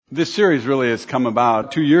This series really has come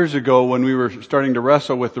about 2 years ago when we were starting to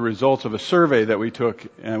wrestle with the results of a survey that we took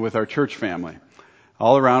with our church family.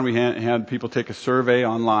 All around we had people take a survey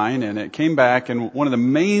online, and it came back, and one of the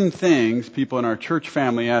main things people in our church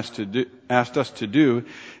family asked us to do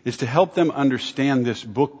is to help them understand this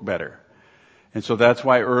book better. And so that's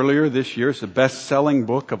why earlier this year it's the best-selling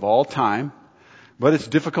book of all time, but it's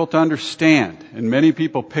difficult to understand. And many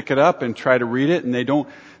people pick it up and try to read it, and they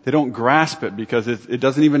don't grasp it because it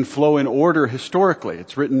doesn't even flow in order historically.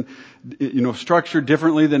 It's written, structured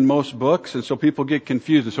differently than most books, and so people get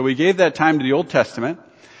confused. And so we gave that time to the Old Testament,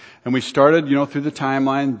 and we started, through the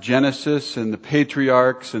timeline, Genesis and the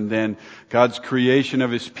patriarchs, and then God's creation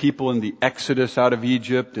of His people in the Exodus out of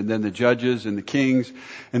Egypt, and then the Judges and the Kings.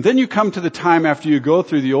 And then you come to the time after you go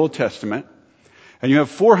through the Old Testament, and you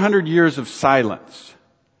have 400 years of silence.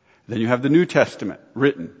 Then you have the New Testament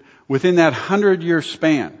written within that 100-year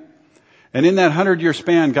span. And in that 100-year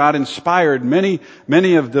span, God inspired many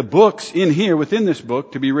of the books in here, within this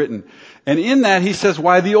book, to be written. And in that, He says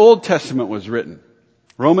why the Old Testament was written.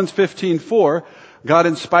 Romans 15:4, God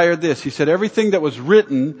inspired this. He said, everything that was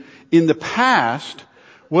written in the past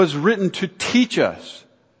was written to teach us,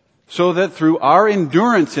 so that through our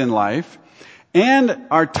endurance in life and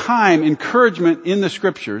our time, encouragement in the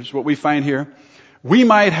Scriptures, what we find here, we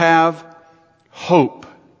might have hope.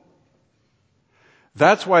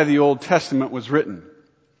 That's why the Old Testament was written.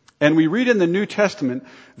 And we read in the New Testament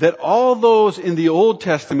that all those in the Old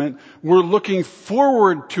Testament were looking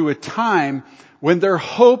forward to a time when their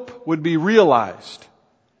hope would be realized.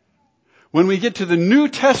 When we get to the New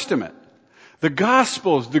Testament, the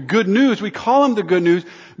Gospels, the good news, we call them the good news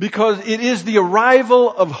because it is the arrival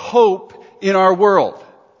of hope in our world.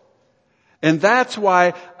 And that's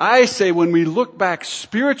why I say when we look back,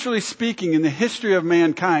 spiritually speaking, in the history of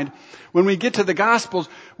mankind, when we get to the Gospels,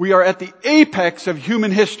 we are at the apex of human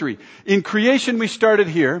history. In creation, we started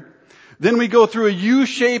here. Then we go through a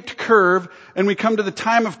U-shaped curve, and we come to the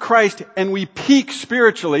time of Christ, and we peak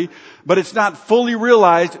spiritually, but it's not fully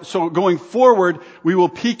realized. So going forward, we will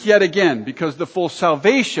peak yet again, because the full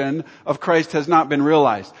salvation of Christ has not been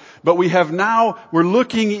realized. But we're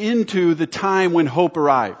looking into the time when hope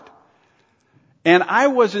arrived. And I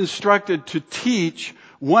was instructed to teach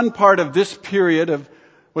one part of this period of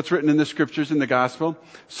what's written in the Scriptures in the Gospel,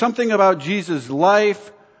 something about Jesus'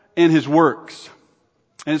 life and His works.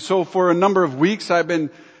 And so for a number of weeks I've been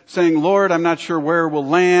saying, Lord, I'm not sure where we'll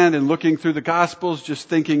land, and looking through the Gospels, just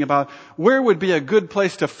thinking about where would be a good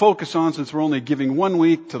place to focus on, since we're only giving 1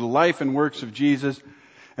 week to the life and works of Jesus.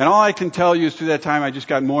 And all I can tell you is through that time I just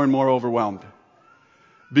got more and more overwhelmed.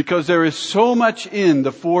 Because there is so much in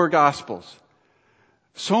the 4 Gospels.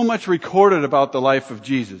 So much recorded about the life of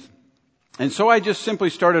Jesus. And so I just simply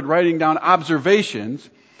started writing down observations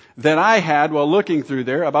that I had while looking through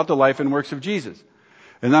there about the life and works of Jesus.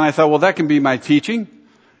 And then I thought, well, that can be my teaching.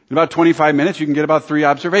 In about 25 minutes, you can get about 3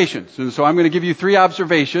 observations. And so I'm going to give you 3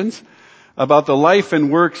 observations about the life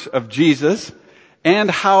and works of Jesus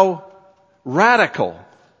and how radical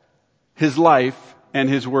His life and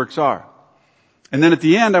His works are. And then at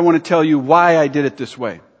the end, I want to tell you why I did it this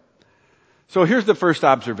way. So here's the first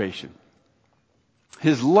observation.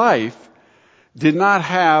 His life did not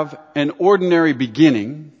have an ordinary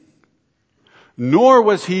beginning, nor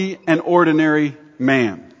was He an ordinary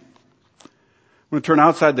man. I'm going to turn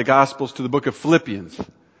outside the Gospels to the book of Philippians.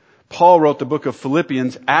 Paul wrote the book of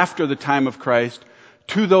Philippians after the time of Christ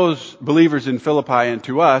to those believers in Philippi and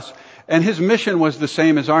to us, and his mission was the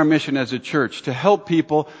same as our mission as a church, to help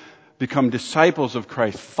people become disciples of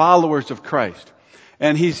Christ, followers of Christ.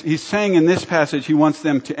 And he's saying in this passage he wants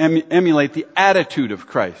them to emulate the attitude of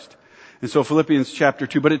Christ. And so Philippians chapter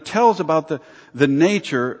 2, but it tells about the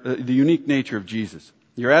unique nature of Jesus.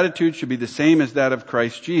 Your attitude should be the same as that of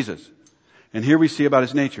Christ Jesus. And here we see about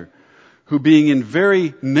His nature, who being in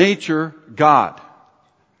very nature God.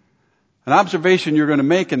 An observation you're going to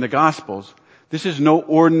make in the Gospels, this is no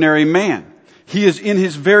ordinary man. He is in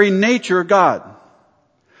His very nature God.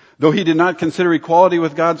 Though He did not consider equality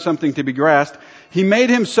with God something to be grasped, He made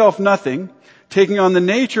Himself nothing, taking on the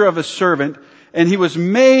nature of a servant, and He was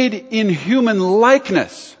made in human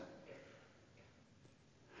likeness.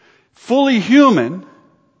 Fully human,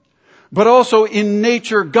 but also in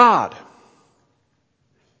nature God.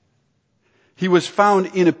 He was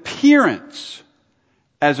found in appearance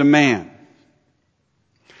as a man.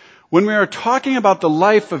 When we are talking about the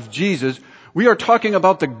life of Jesus, we are talking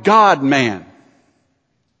about the God-man.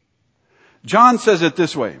 John says it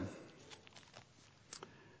this way.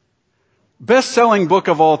 Best-selling book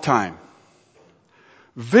of all time.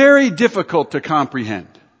 Very difficult to comprehend.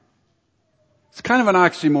 It's kind of an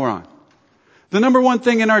oxymoron. The number one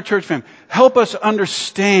thing in our church family, help us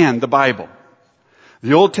understand the Bible.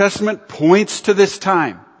 The Old Testament points to this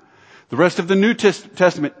time. The rest of the New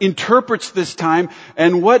Testament interprets this time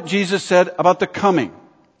and what Jesus said about the coming,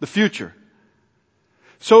 the future.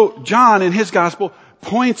 So John in his gospel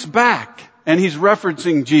points back and he's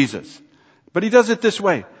referencing Jesus. But he does it this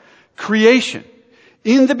way. Creation.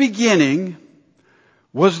 In the beginning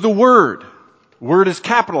was the Word. Word is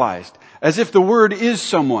capitalized as if the Word is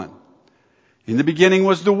someone. In the beginning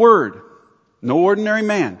was the Word. No ordinary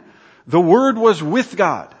man. The Word was with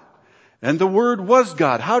God. And the Word was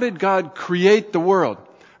God. How did God create the world?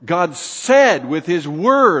 God said with His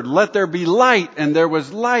Word, let there be light, and there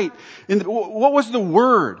was light. What was the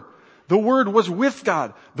Word? The Word was with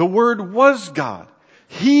God. The Word was God.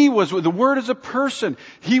 The Word is a person.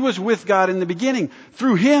 He was with God in the beginning.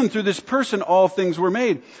 Through Him, through this person, all things were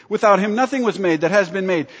made. Without Him, nothing was made that has been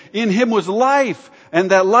made. In Him was life,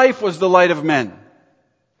 and that life was the light of men.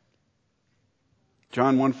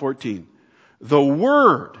 John 1:14. The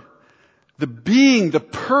Word, the being, the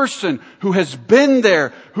person who has been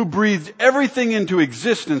there, who breathed everything into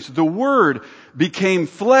existence, the Word became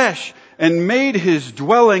flesh and made His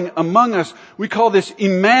dwelling among us. We call this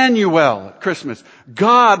Emmanuel at Christmas.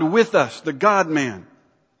 God with us, the God-man.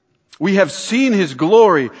 We have seen His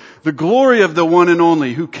glory, the glory of the one and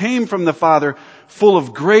only, who came from the Father, full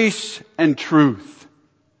of grace and truth.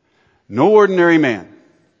 No ordinary man.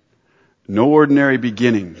 No ordinary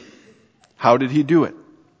beginning. How did He do it?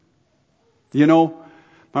 You know,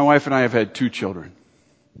 my wife and I have had 2 children.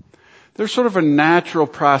 There's sort of a natural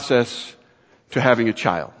process to having a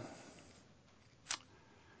child.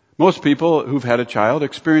 Most people who've had a child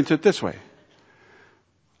experience it this way.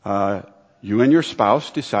 You and your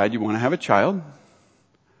spouse decide you want to have a child.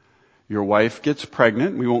 Your wife gets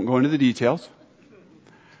pregnant. We won't go into the details.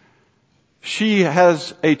 She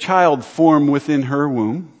has a child form within her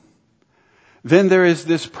womb. Then there is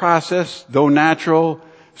this process, though natural,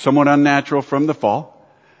 somewhat unnatural from the fall,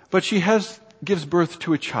 but she gives birth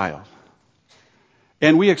to a child.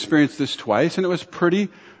 And we experienced this twice, and it was pretty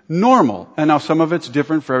normal. And now some of it's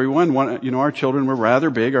different for everyone. Our children were rather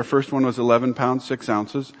big. Our first one was 11 pounds, 6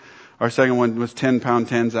 ounces. Our second one was 10 pounds,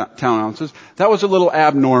 10 ounces. That was a little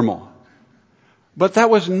abnormal. But that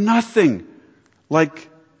was nothing like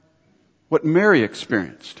what Mary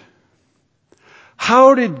experienced.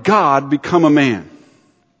 How did God become a man?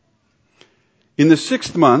 In the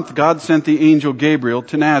 6th month, God sent the angel Gabriel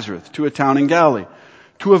to Nazareth, to a town in Galilee,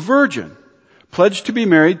 to a virgin, pledged to be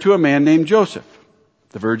married to a man named Joseph.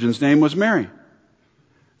 The virgin's name was Mary.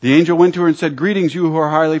 The angel went to her and said, "Greetings, you who are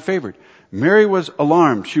highly favored." Mary was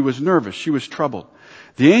alarmed. She was nervous. She was troubled.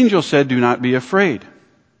 The angel said, "Do not be afraid.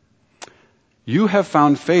 You have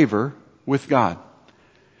found favor with God.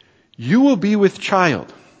 You will be with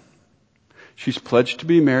child." She's pledged to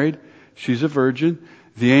be married. She's a virgin.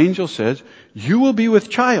 The angel says, "You will be with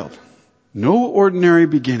child." No ordinary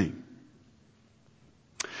beginning.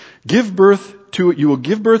 You will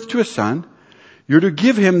give birth to a son. You're to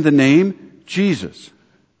give him the name Jesus.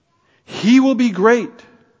 He will be great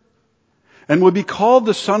and will be called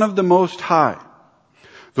the Son of the Most High.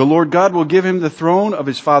 The Lord God will give him the throne of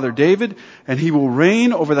his father David, and he will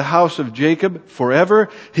reign over the house of Jacob forever.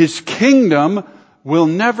 His kingdom will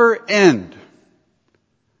never end.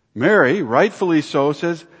 Mary, rightfully so,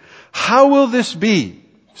 says, "How will this be,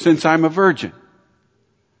 since I'm a virgin?"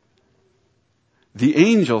 The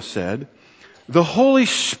angel said, "The Holy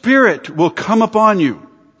Spirit will come upon you.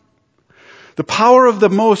 The power of the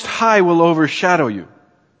Most High will overshadow you.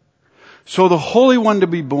 So the Holy One to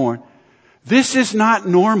be born," this is not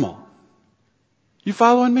normal. You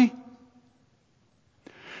following me?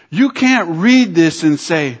 You can't read this and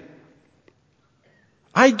say,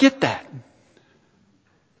 "I get that."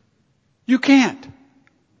 You can't.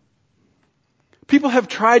 People have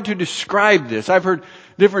tried to describe this. I've heard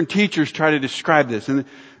different teachers try to describe this. And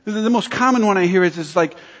the most common one I hear is it's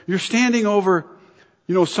like you're standing over,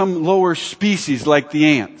 some lower species like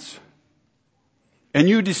the ants. And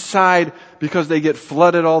you decide, because they get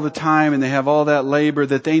flooded all the time and they have all that labor,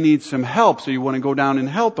 that they need some help. So you want to go down and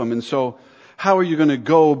help them. And so how are you going to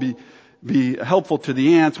go be helpful to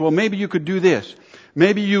the ants? Well, maybe you could do this.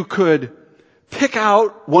 Maybe you could pick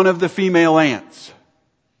out one of the female ants.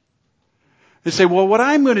 They say, well, what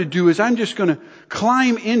I'm going to do is I'm just going to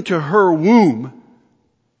climb into her womb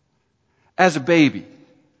as a baby.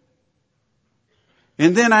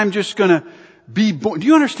 And then I'm just going to be born. Do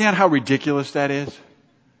you understand how ridiculous that is?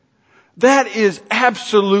 That is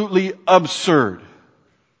absolutely absurd.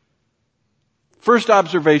 First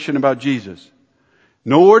observation about Jesus.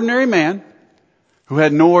 No ordinary man who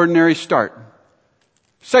had no ordinary start.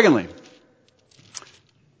 Secondly,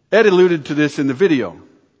 Ed alluded to this in the video.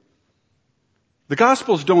 The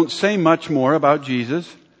Gospels don't say much more about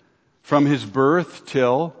Jesus from his birth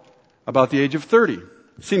till about the age of 30.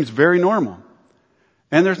 It seems very normal.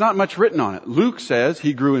 And there's not much written on it. Luke says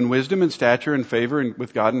he grew in wisdom and stature and favor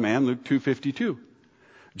with God and man, Luke 2:52.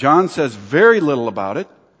 John says very little about it.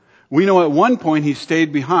 We know at one point he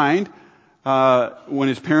stayed behind when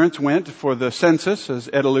his parents went for the census, as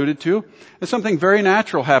Ed alluded to. And something very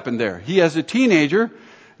natural happened there. He, as a teenager,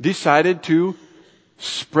 decided to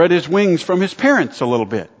spread his wings from his parents a little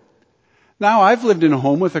bit. Now, I've lived in a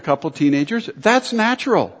home with a couple teenagers. That's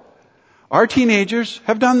natural. Our teenagers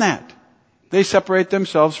have done that. They separate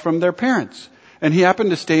themselves from their parents. And he happened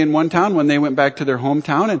to stay in one town when they went back to their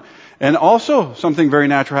hometown. And also something very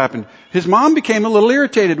natural happened. His mom became a little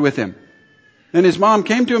irritated with him. And his mom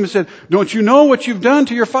came to him and said, "Don't you know what you've done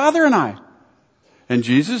to your father and I?" And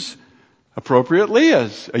Jesus, appropriately,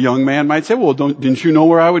 as a young man might say, "Well, didn't you know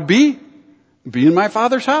where I would be? Be in my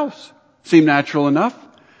Father's house." Seemed natural enough.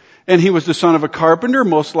 And he was the son of a carpenter.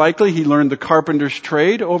 Most likely he learned the carpenter's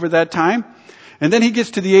trade over that time. And then he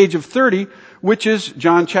gets to the age of 30, which is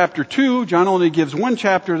John chapter 2. John only gives one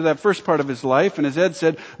chapter to that first part of his life. And as Ed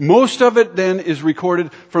said, most of it then is recorded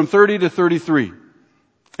from 30 to 33.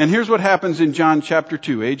 And here's what happens in John chapter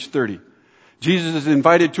 2, age 30. Jesus is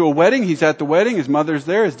invited to a wedding. He's at the wedding. His mother's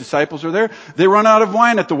there. His disciples are there. They run out of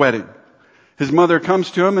wine at the wedding. His mother comes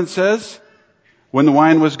to him and says, when the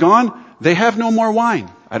wine was gone, "They have no more wine."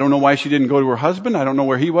 I don't know why she didn't go to her husband. I don't know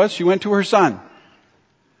where he was. She went to her son.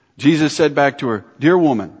 Jesus said back to her, "Dear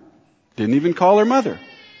woman," didn't even call her mother,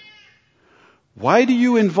 "why do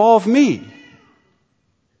you involve me?"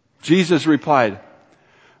 Jesus replied,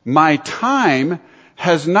 "My time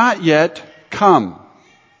has not yet come."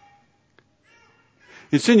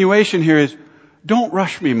 Insinuation here is, don't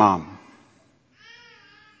rush me, Mom.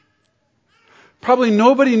 Probably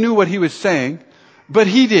nobody knew what he was saying, but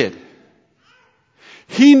he did.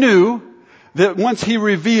 He knew that once he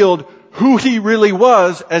revealed who he really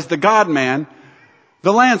was as the God-man,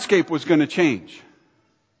 the landscape was going to change.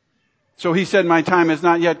 So he said, "My time has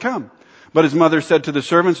not yet come." But his mother said to the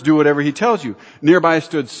servants, "Do whatever he tells you." Nearby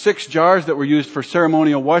stood 6 jars that were used for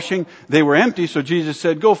ceremonial washing. They were empty, so Jesus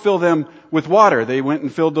said, "Go fill them with water." They went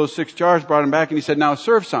and filled those 6 jars, brought them back, and he said, "Now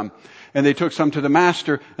serve some." And they took some to the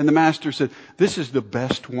master, and the master said, "This is the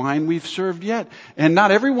best wine we've served yet." And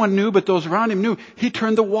not everyone knew, but those around him knew. He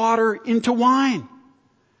turned the water into wine.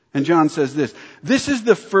 And John says this is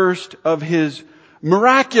the first of his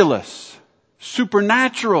miraculous,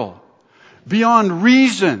 supernatural, beyond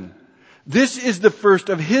reason. This is the first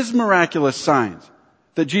of his miraculous signs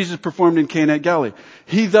that Jesus performed in Cana at Galilee.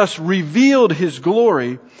 He thus revealed his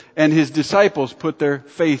glory, and his disciples put their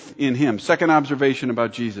faith in him. Second observation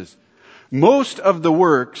about Jesus. Most of the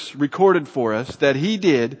works recorded for us that he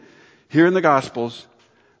did here in the Gospels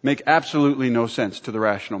make absolutely no sense to the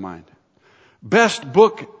rational mind. Best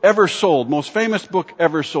book ever sold, most famous book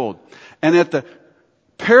ever sold. And at the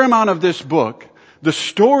paramount of this book, the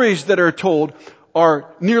stories that are told are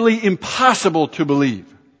nearly impossible to believe.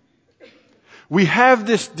 We have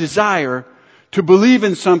this desire to believe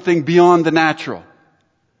in something beyond the natural.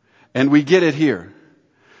 And we get it here.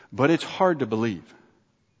 But it's hard to believe.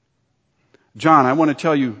 John, I want to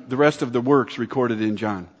tell you the rest of the works recorded in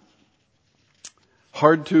John.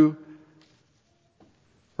 Hard to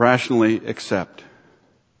rationally accept.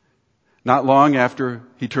 Not long after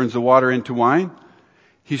he turns the water into wine,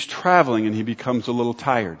 he's traveling and he becomes a little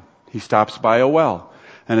tired. He stops by a well,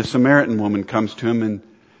 and a Samaritan woman comes to him, and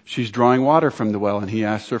she's drawing water from the well, and he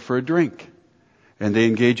asks her for a drink. And they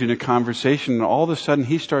engage in a conversation, and all of a sudden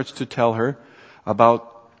he starts to tell her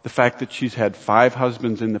about the fact that she's had 5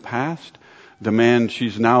 husbands in the past. The man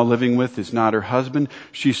she's now living with is not her husband.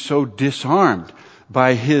 She's so disarmed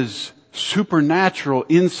by his supernatural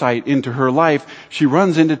insight into her life, she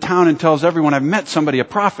runs into town and tells everyone, "I've met somebody, a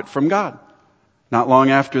prophet from God." Not long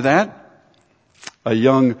after that, a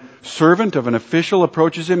young servant of an official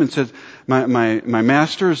approaches him and says, my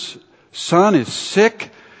master's son is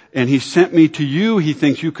sick, and he sent me to you. He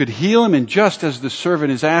thinks you could heal him. And just as the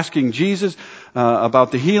servant is asking Jesus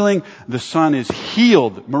about the healing, the son is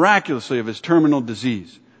healed miraculously of his terminal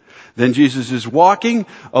disease. Then Jesus is walking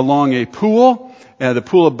along a pool, the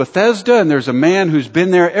pool of Bethesda, and there's a man who's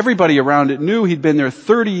been there. Everybody around it knew he'd been there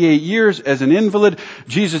 38 years as an invalid.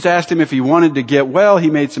 Jesus asked him if he wanted to get well. He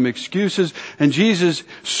made some excuses, and Jesus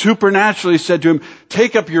supernaturally said to him,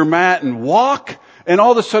 "Take up your mat and walk." And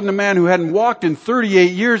all of a sudden, a man who hadn't walked in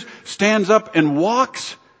 38 years stands up and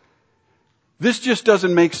walks. This just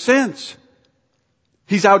doesn't make sense.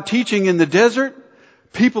 He's out teaching in the desert.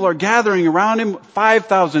 People are gathering around him,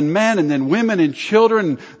 5,000 men and then women and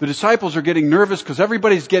children. The disciples are getting nervous because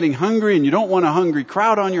everybody's getting hungry and you don't want a hungry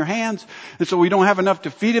crowd on your hands. And so we don't have enough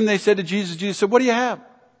to feed him. They said to Jesus, Jesus said, what do you have?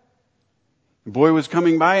 The boy was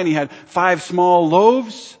coming by and he had 5 small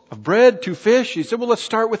loaves of bread, 2 fish. He said, well, let's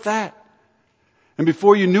start with that. And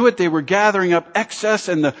before you knew it, they were gathering up excess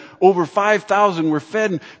and the over 5,000 were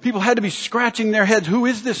fed and people had to be scratching their heads. Who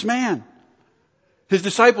is this man? His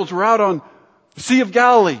disciples were out on the Sea of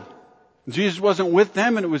Galilee. Jesus wasn't with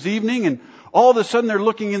them and it was evening and all of a sudden they're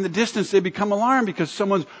looking in the distance. They become alarmed because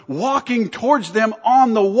someone's walking towards them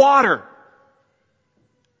on the water.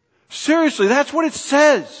 Seriously, that's what it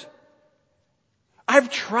says. I've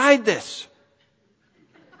tried this.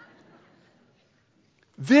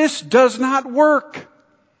 This does not work.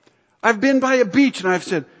 I've been by a beach and I've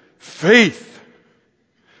said, faith,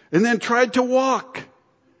 and then tried to walk.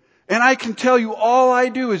 And I can tell you all I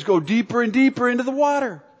do is go deeper and deeper into the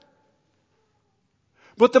water.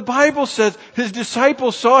 But the Bible says his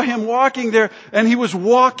disciples saw him walking there and he was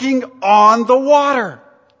walking on the water.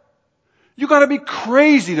 You got to be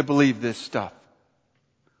crazy to believe this stuff.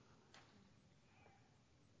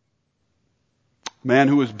 Man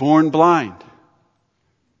who was born blind.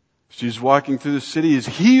 Jesus walking through the city is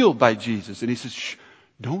healed by Jesus. And he says, shh,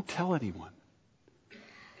 don't tell anyone.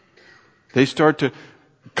 They start to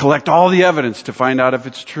collect all the evidence to find out if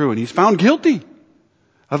it's true. And he's found guilty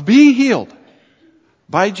of being healed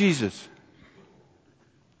by Jesus.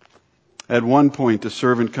 At one point, the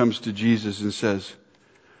servant comes to Jesus and says,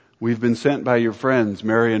 we've been sent by your friends,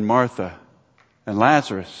 Mary and Martha and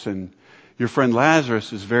Lazarus, and your friend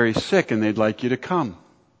Lazarus is very sick and they'd like you to come.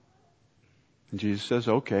 And Jesus says,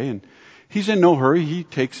 okay. And he's in no hurry. He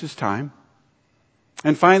takes his time.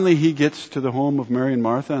 And finally he gets to the home of Mary and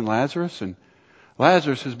Martha and Lazarus, and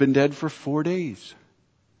Lazarus has been dead for 4 days.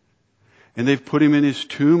 And they've put him in his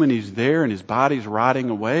tomb and he's there and his body's rotting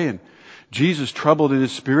away. And Jesus, troubled in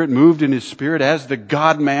his spirit, moved in his spirit as the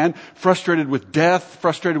God-man, frustrated with death,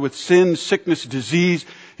 frustrated with sin, sickness, disease.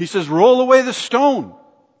 He says, roll away the stone.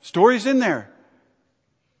 Story's in there.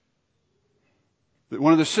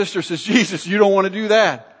 One of the sisters says, Jesus, you don't want to do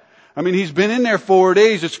that. I mean, he's been in there 4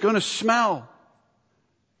 days. It's going to smell.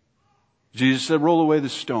 Jesus said, roll away the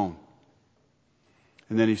stone.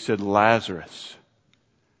 And then he said, Lazarus.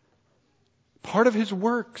 Part of his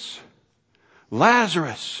works.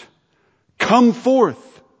 Lazarus, come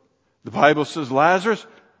forth. The Bible says Lazarus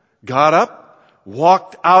got up,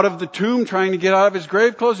 walked out of the tomb trying to get out of his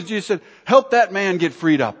grave clothes. And Jesus said, help that man get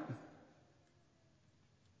freed up.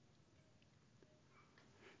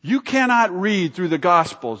 You cannot read through the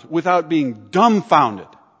Gospels without being dumbfounded.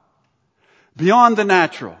 Beyond the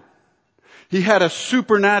natural. He had a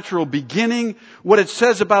supernatural beginning. What it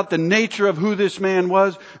says about the nature of who this man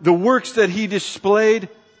was. The works that he displayed.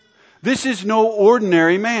 This is no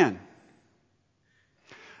ordinary man.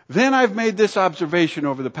 Then I've made this observation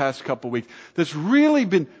over the past couple of weeks that's really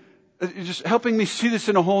been just helping me see this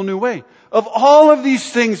in a whole new way. Of all of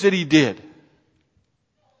these things that he did,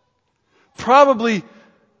 probably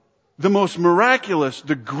the most miraculous,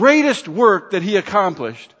 the greatest work that he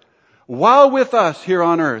accomplished while with us here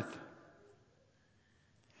on earth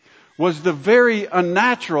was the very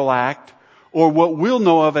unnatural act, or what we'll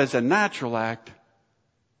know of as a natural act,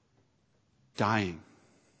 dying.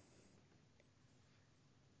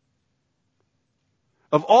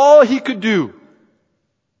 Of all he could do,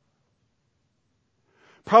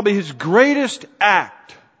 probably his greatest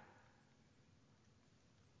act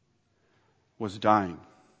was dying.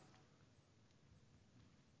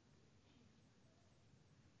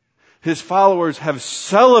 His followers have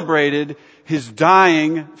celebrated his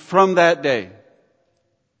dying from that day.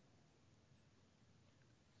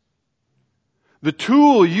 The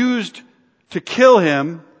tool used to kill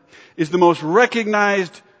him is the most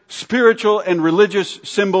recognized spiritual and religious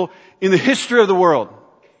symbol in the history of the world.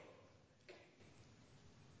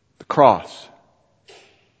 The cross.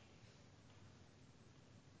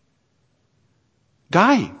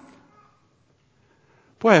 Dying.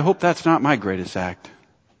 Boy, I hope that's not my greatest act.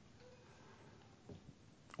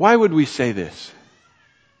 Why would we say this?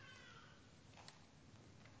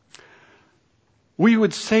 We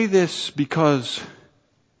would say this because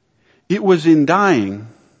it was in dying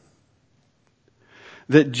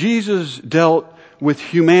that Jesus dealt with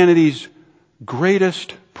humanity's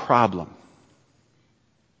greatest problem.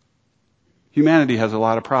 Humanity has a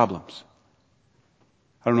lot of problems.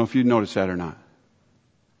 I don't know if you noticed that or not.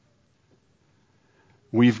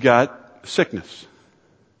 We've got sickness.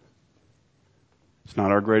 It's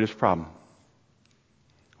not our greatest problem.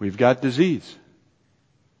 We've got disease.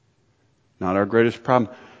 Not our greatest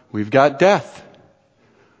problem. We've got death.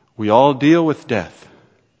 We all deal with death.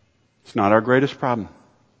 It's not our greatest problem.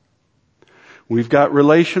 We've got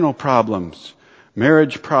relational problems,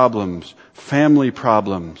 marriage problems, family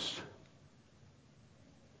problems.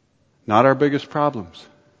 Not our biggest problems.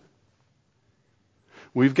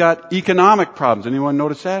 We've got economic problems. Anyone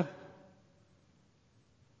notice that?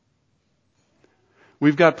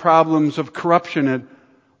 We've got problems of corruption in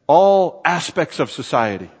all aspects of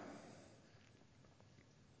society.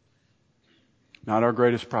 Not our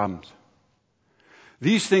greatest problems.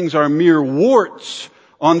 These things are mere warts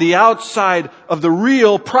on the outside of the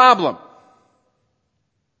real problem.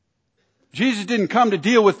 Jesus didn't come to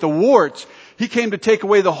deal with the warts. He came to take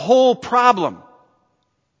away the whole problem.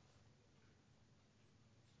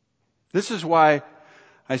 This is why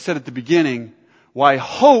I said at the beginning, why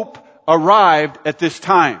hope arrived at this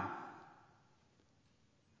time.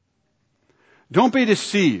 Don't be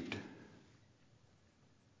deceived.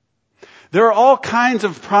 There are all kinds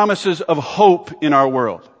of promises of hope in our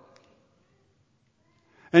world.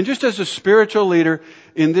 And just as a spiritual leader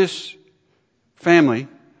in this family,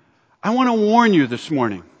 I want to warn you this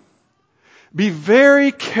morning. Be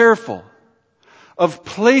very careful of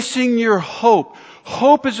placing your hope.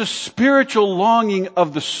 Hope is a spiritual longing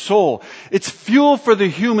of the soul. It's fuel for the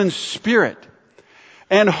human spirit.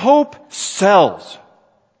 And hope sells.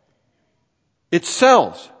 It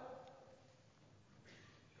sells.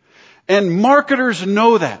 And marketers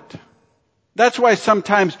know that. That's why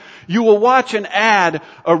sometimes you will watch an ad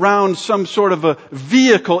around some sort of a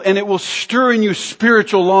vehicle and it will stir in you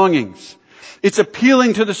spiritual longings. It's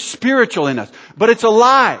appealing to the spiritual in us, but it's a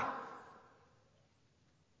lie.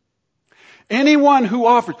 Anyone who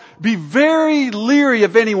offers, be very leery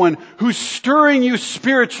of anyone who's stirring you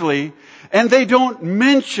spiritually and they don't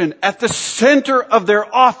mention at the center of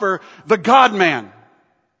their offer the God-man.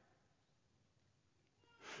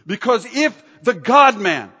 Because if the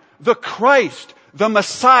God-man, the Christ, the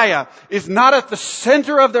Messiah is not at the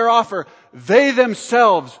center of their offer, they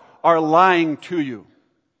themselves are lying to you.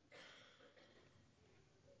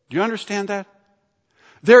 Do you understand that?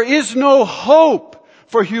 There is no hope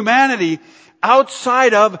for humanity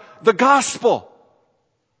outside of the gospel.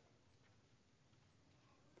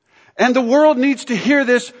 And the world needs to hear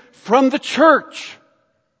this from the church.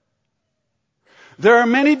 There are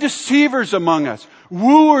many deceivers among us,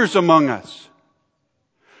 wooers among us,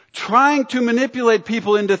 trying to manipulate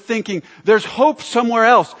people into thinking there's hope somewhere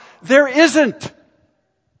else. There isn't.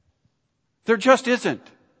 There just isn't.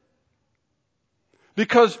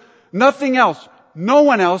 Because nothing else, no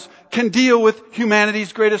one else can deal with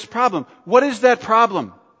humanity's greatest problem. What is that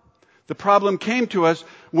problem? The problem came to us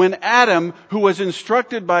when Adam, who was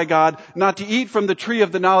instructed by God not to eat from the tree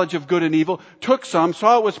of the knowledge of good and evil, took some,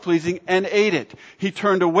 saw it was pleasing, and ate it. He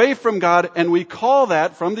turned away from God, and we call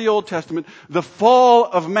that, from the Old Testament, the fall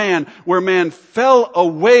of man, where man fell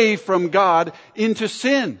away from God into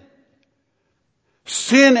sin.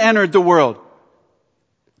 Sin entered the world.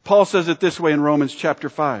 Paul says it this way in Romans chapter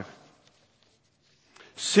 5.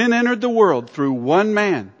 Sin entered the world through one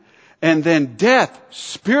man. And then death,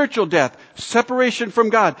 spiritual death, separation from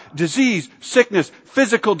God, disease, sickness,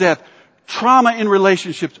 physical death, trauma in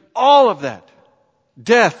relationships, all of that.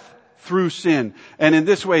 Death through sin. And in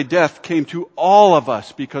this way, death came to all of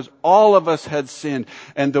us because all of us had sinned.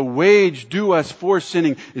 And the wage due us for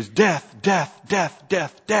sinning is death, death, death,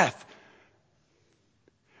 death, death.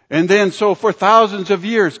 And then so for thousands of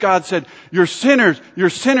years, God said, you're sinners, you're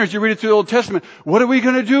sinners. You read it through the Old Testament. What are we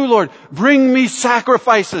going to do, Lord? Bring me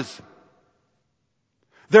sacrifices.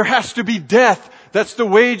 There has to be death. That's the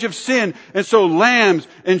wage of sin. And so lambs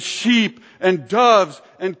and sheep and doves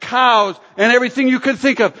and cows and everything you could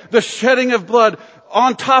think of, the shedding of blood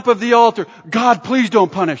on top of the altar. God, please don't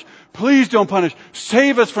punish. Please don't punish.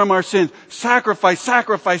 Save us from our sins. Sacrifice,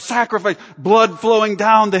 sacrifice, sacrifice. Blood flowing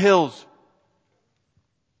down the hills.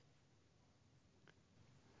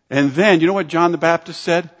 And then, you know what John the Baptist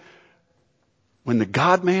said? When the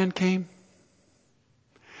God-man came,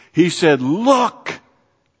 he said, look,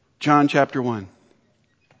 John chapter 1.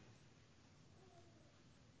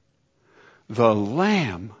 The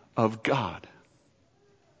Lamb of God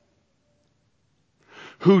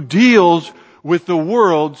who deals with the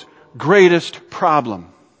world's greatest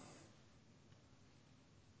problem.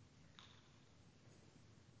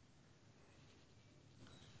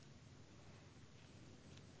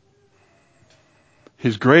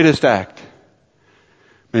 His greatest act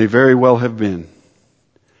may very well have been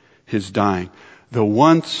his dying. The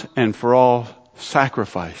once and for all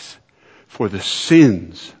sacrifice for the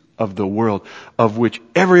sins of the world, of which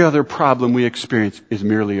every other problem we experience is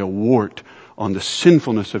merely a wart on the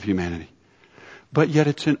sinfulness of humanity. But yet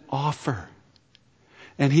it's an offer.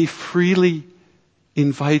 And He freely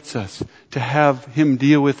invites us to have Him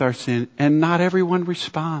deal with our sin, and not everyone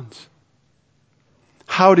responds.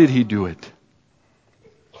 How did He do it?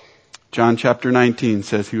 John chapter 19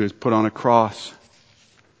 says He was put on a cross.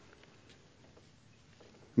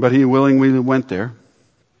 But He willingly went there.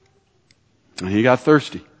 And He got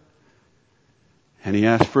thirsty. And He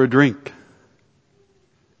asked for a drink.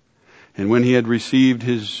 And when He had received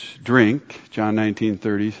His drink, John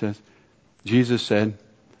 19:30 says, Jesus said,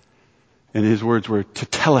 and His words were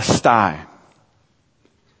tetelestai.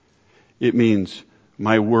 It means,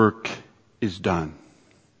 my work is done.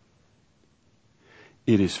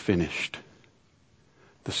 It is finished.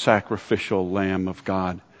 The sacrificial Lamb of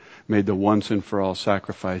God made the once and for all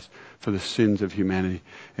sacrifice for the sins of humanity.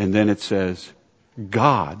 And then it says,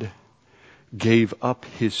 God gave up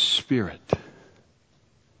His Spirit.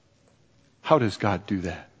 How does God do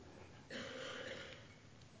that?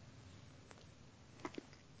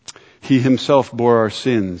 He Himself bore our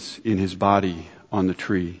sins in His body on the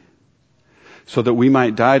tree, so that we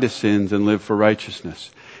might die to sins and live for righteousness.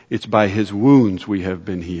 It's by His wounds we have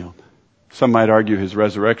been healed. Some might argue His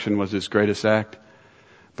resurrection was His greatest act.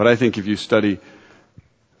 But I think if you study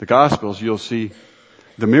the Gospels, you'll see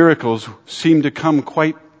the miracles seem to come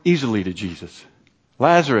quite easily to Jesus.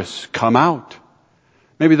 Lazarus, come out.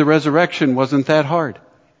 Maybe the resurrection wasn't that hard.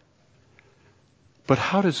 But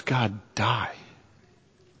how does God die?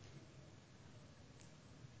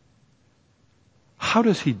 How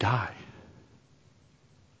does He die?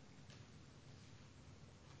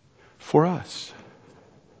 For us.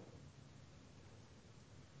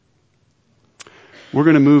 We're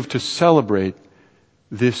going to move to celebrate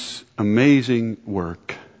this amazing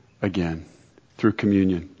work again through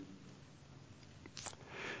communion.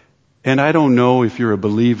 And I don't know if you're a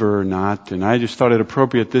believer or not, and I just thought it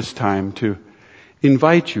appropriate this time to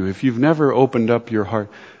invite you, if you've never opened up your heart.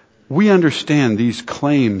 We understand these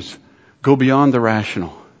claims go beyond the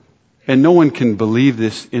rational, and no one can believe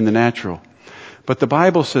this in the natural. But the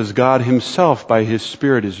Bible says God Himself, by His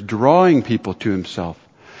Spirit, is drawing people to Himself.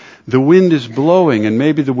 The wind is blowing, and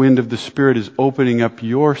maybe the wind of the Spirit is opening up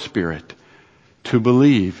your spirit to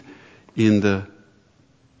believe in the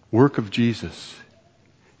work of Jesus,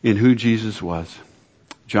 in who Jesus was.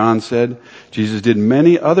 John said Jesus did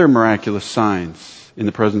many other miraculous signs in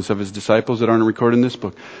the presence of His disciples that aren't recorded in this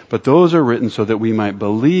book. But those are written so that we might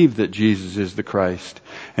believe that Jesus is the Christ,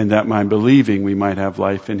 and that by believing we might have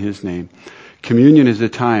life in His name. Communion is a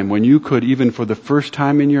time when you could, even for the first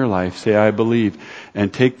time in your life, say, I believe,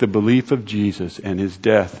 and take the belief of Jesus and His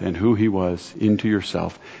death and who He was into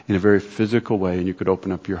yourself in a very physical way, and you could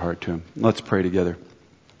open up your heart to Him. Let's pray together.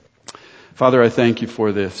 Father, I thank You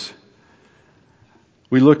for this.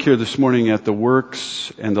 We look here this morning at the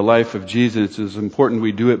works and the life of Jesus. It's important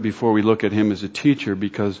we do it before we look at Him as a teacher,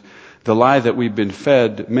 because the lie that we've been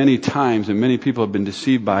fed many times and many people have been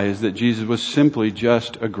deceived by is that Jesus was simply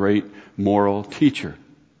just a great moral teacher.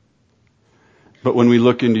 But when we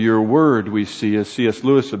look into Your Word, we see, as C.S.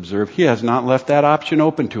 Lewis observed, He has not left that option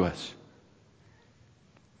open to us.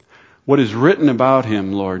 What is written about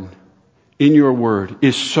Him, Lord, in Your Word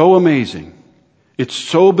is so amazing. It's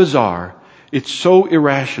so bizarre. It's so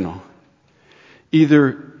irrational.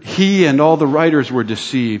 Either He and all the writers were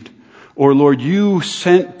deceived, or, Lord, You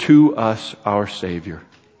sent to us our Savior.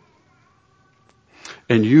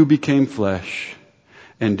 And You became flesh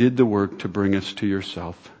and did the work to bring us to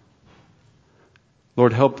Yourself.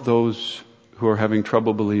 Lord, help those who are having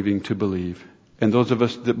trouble believing to believe. And those of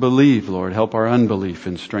us that believe, Lord, help our unbelief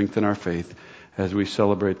and strengthen our faith as we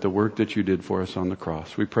celebrate the work that You did for us on the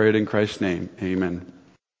cross. We pray it in Christ's name. Amen.